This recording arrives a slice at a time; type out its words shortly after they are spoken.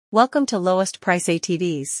Welcome to Lowest Price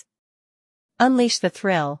ATVs. Unleash the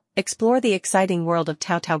thrill, explore the exciting world of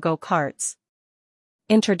Taotao Go-Karts.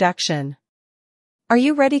 Introduction. Are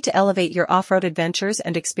you ready to elevate your off-road adventures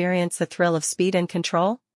and experience the thrill of speed and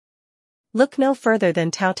control? Look no further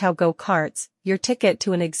than Taotao Go-Karts, your ticket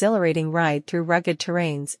to an exhilarating ride through rugged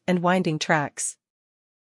terrains and winding tracks.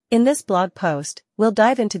 In this blog post, we'll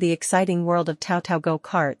dive into the exciting world of Taotao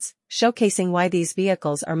Go-Karts, showcasing why these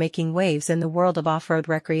vehicles are making waves in the world of off-road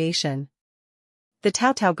recreation. The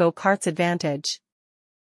Taotao Go-Karts advantage.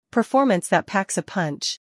 Performance that packs a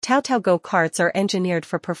punch. Taotao Go-Karts are engineered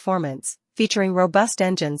for performance, featuring robust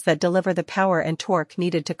engines that deliver the power and torque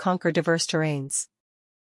needed to conquer diverse terrains.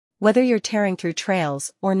 Whether you're tearing through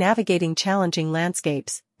trails or navigating challenging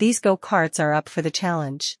landscapes, these go-karts are up for the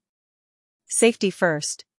challenge. Safety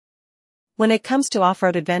first. When it comes to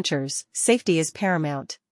off-road adventures, safety is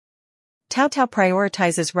paramount. Taotao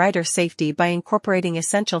prioritizes rider safety by incorporating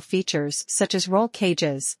essential features such as roll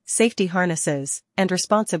cages, safety harnesses, and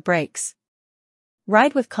responsive brakes.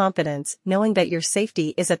 Ride with confidence, knowing that your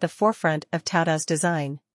safety is at the forefront of Taotao's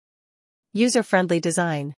design. User-friendly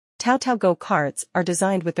design. Taotao Go-Karts are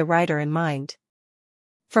designed with the rider in mind.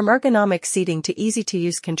 From ergonomic seating to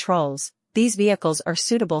easy-to-use controls, these vehicles are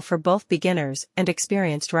suitable for both beginners and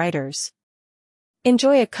experienced riders.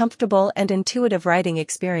 Enjoy a comfortable and intuitive riding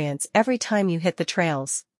experience every time you hit the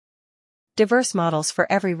trails. Diverse models for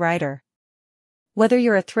every rider. Whether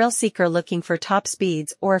you're a thrill seeker looking for top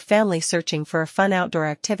speeds or a family searching for a fun outdoor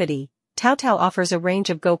activity, Taotao offers a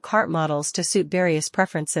range of go-kart models to suit various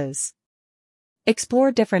preferences.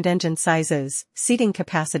 Explore different engine sizes, seating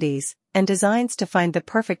capacities, and designs to find the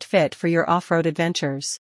perfect fit for your off-road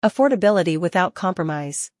adventures. Affordability without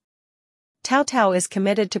compromise. Taotao is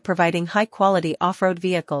committed to providing high-quality off-road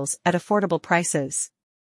vehicles at affordable prices.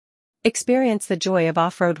 Experience the joy of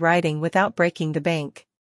off-road riding without breaking the bank.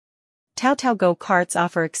 Taotao Go-Karts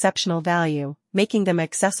offer exceptional value, making them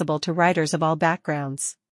accessible to riders of all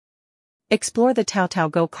backgrounds. Explore the Taotao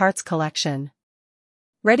Go-Karts collection.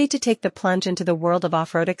 Ready to take the plunge into the world of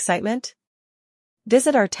off-road excitement?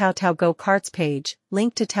 Visit our Taotao Go-Karts page,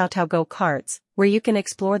 linked to Taotao Go-Karts, where you can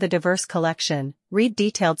explore the diverse collection, read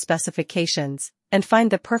detailed specifications, and find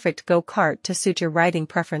the perfect go-kart to suit your riding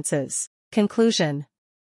preferences. Conclusion.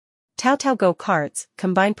 Taotao Go-Karts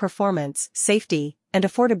combine performance, safety, and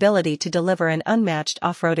affordability to deliver an unmatched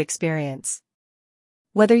off-road experience.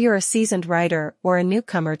 Whether you're a seasoned rider or a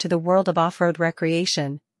newcomer to the world of off-road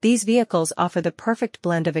recreation, these vehicles offer the perfect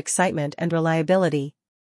blend of excitement and reliability.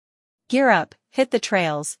 Gear up, hit the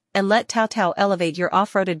trails, and let Taotao elevate your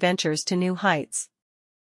off-road adventures to new heights.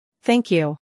 Thank you.